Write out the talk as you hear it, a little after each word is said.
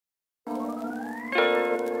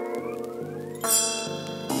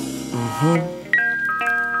And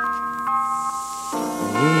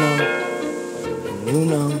you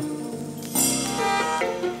know,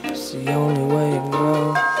 it's the only way it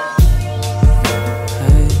grows.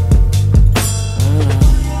 Hey,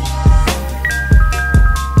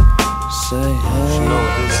 say hey. You know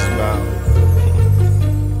what this is about.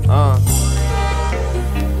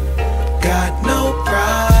 Got no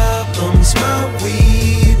problems, my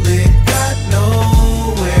weed lit, got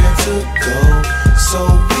nowhere to go. So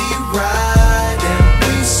we ride and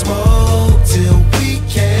we smoke till we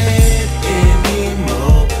can't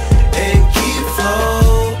anymore and keep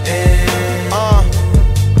floating.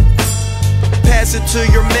 Pass it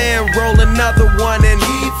to your man, roll another one and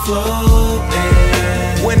Keep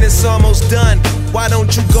floating. when it's almost done, why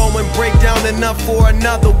don't you go and break down enough for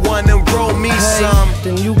another one and roll me some?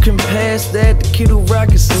 Then you can pass that, the kid who rock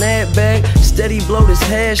a snapback. Steady blow this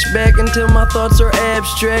hash back until my thoughts are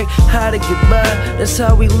abstract. How to get by, that's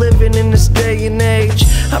how we living in this day and age.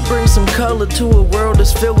 I bring some color to a world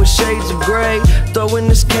that's filled with shades of gray. Throwing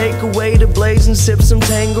this cake away to blaze and sip some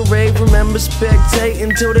Tanqueray. Remember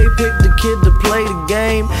spectating till they picked the kid to play the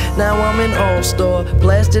game. Now I'm an all-star,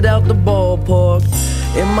 blasted out the ballpark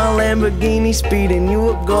in my Lamborghini, speeding you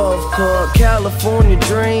a golf cart. California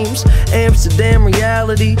dreams, Amsterdam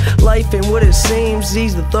reality. Life ain't what it seems,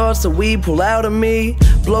 these the thoughts that we pull out of me.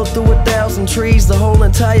 Blow through 1,000 trees, the whole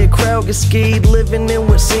entire crowd gets skied. Living in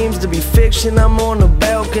what seems to be fiction, I'm on the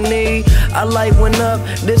balcony. I light one up,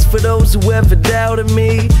 this for those who ever doubted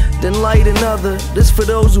me. Then light another, this for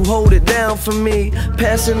those who hold it down for me.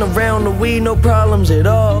 Passing around the weed, no problems at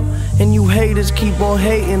all. And you haters keep on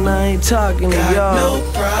hating, I ain't talking to y'all. Got no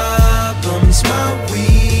problems, my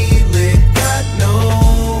weed lit, got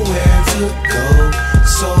nowhere to go.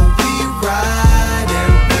 So we ride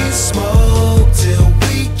and we smoke till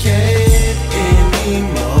we can't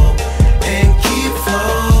anymore and keep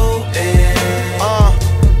floating.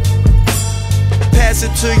 Pass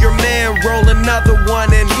it to your man, roll another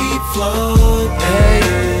one and Keep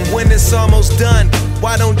floating. when it's almost done,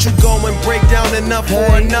 why don't you go and break down enough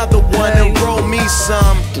for another one and roll me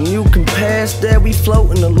some? Then you can pass that, we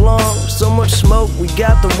floating along. So much smoke, we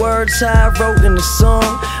got the words how I wrote in the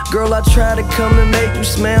song. Girl, I try to come and make you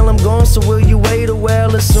smile, I'm gone, so will you wait a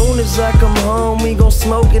while? As soon as I come home, we gon'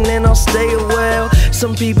 smoke and then I'll stay a while.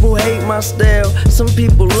 Some people hate my style, some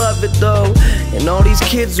people love it though. And all these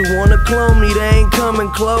kids who wanna clone me, they ain't coming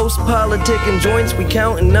close. Politicking joints, we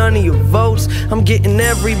counting none of your votes. I'm getting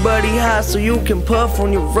everybody high so you can puff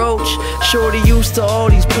on your roach. Shorty used to all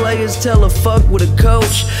these players, tell her fuck with a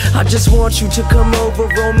coach. I just want you to come over,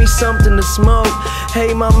 roll me something to smoke.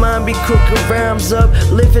 Hey, my mind be cooking rhymes up,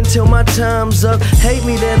 living till my time's up. Hate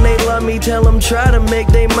me then they love me, tell them try to make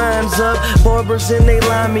they minds up. Barbers and they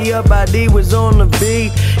line me up, ID was on the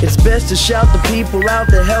beat. It's best to shout the people out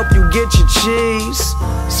to help you get your cheese.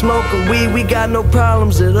 Smoking weed, we got no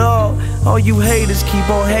problems at all. All you haters keep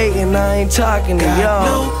on hating, I ain't talking to y'all.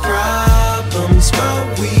 No problems,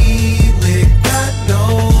 my weed lit, got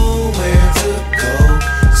nowhere to go.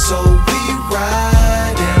 So we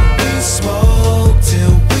ride and we smoke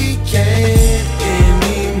till we can't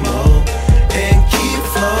anymore and keep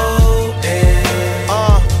floating.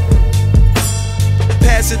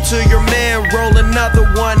 Pass it to your man, roll another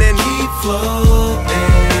one and Keep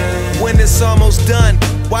floating. when it's almost done,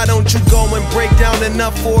 why don't you go and break down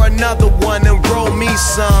enough for another one and roll me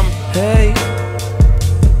some? Hey,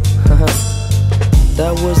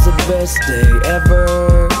 that was the best day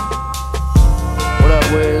ever. What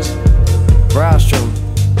up, Wiz? Rostrum,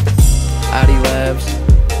 Audi Labs.